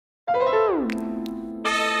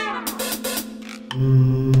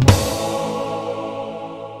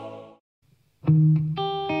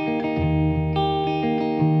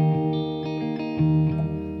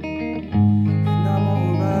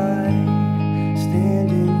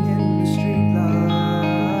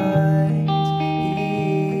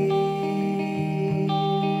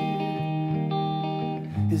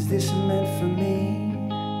Is this meant for me?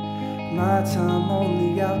 My time on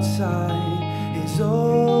the outside is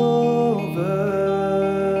over,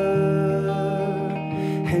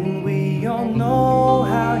 and we all know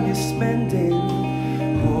how you're spending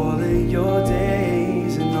all of your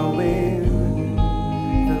days, and knowing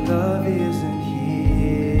the love isn't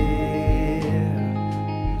here.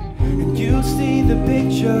 And you see the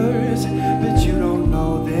pictures, but you don't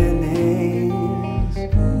know their names,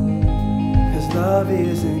 'cause love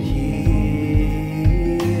isn't here.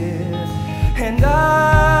 And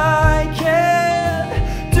I can't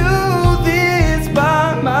do this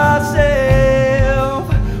by myself.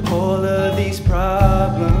 All of these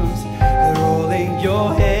problems, they're all in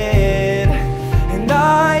your head, and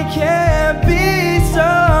I can't be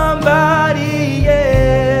somebody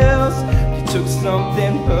else. You took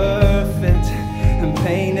something perfect and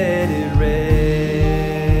painted it red.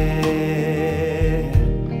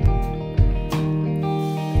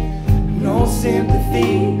 No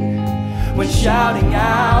sympathy when shouting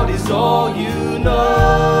out is all you know.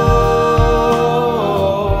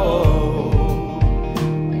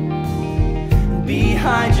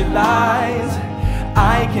 Behind your lies,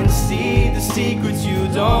 I can see the secrets you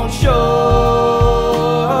don't show.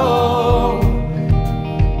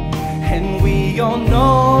 And we all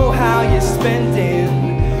know how you're spending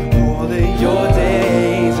all of your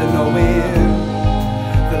days, and knowing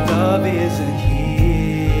the love isn't here.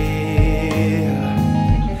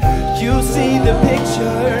 You see the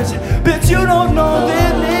pictures, but you don't know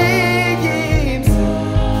their names,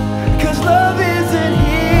 'cause love isn't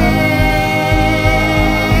here.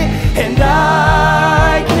 And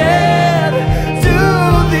I can't do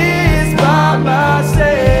this by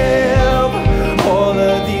myself. All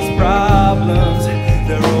of these problems,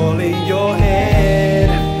 they're all in your head,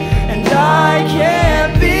 and I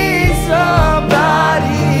can't be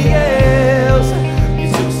somebody else. You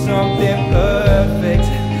took something perfect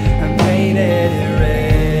and painted it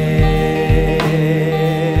red.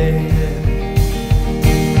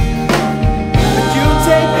 But you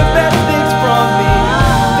take the best things from me,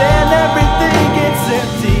 then everything gets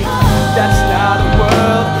empty. That's not a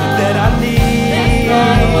world that I need.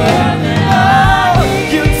 Oh,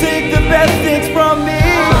 you take the best things from me,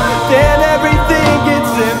 then everything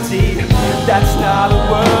gets empty. That's not a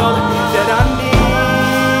world that I need.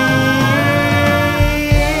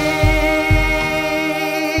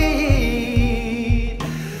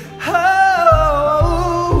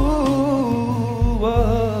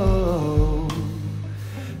 Oh,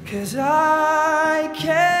 'cause I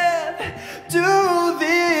can't do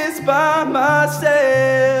this by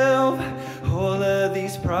myself. All of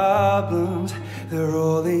these problems, they're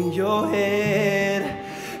all in your head,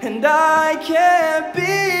 and I can't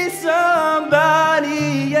be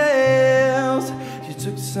somebody else. You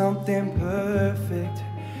took something perfect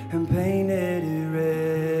and painted it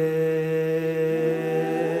red.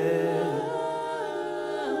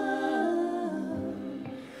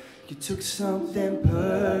 You took something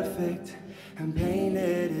perfect and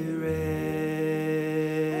painted it red.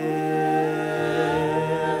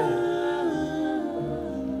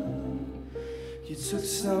 You took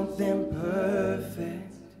something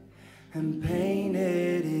perfect and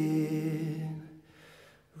painted it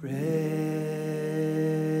red.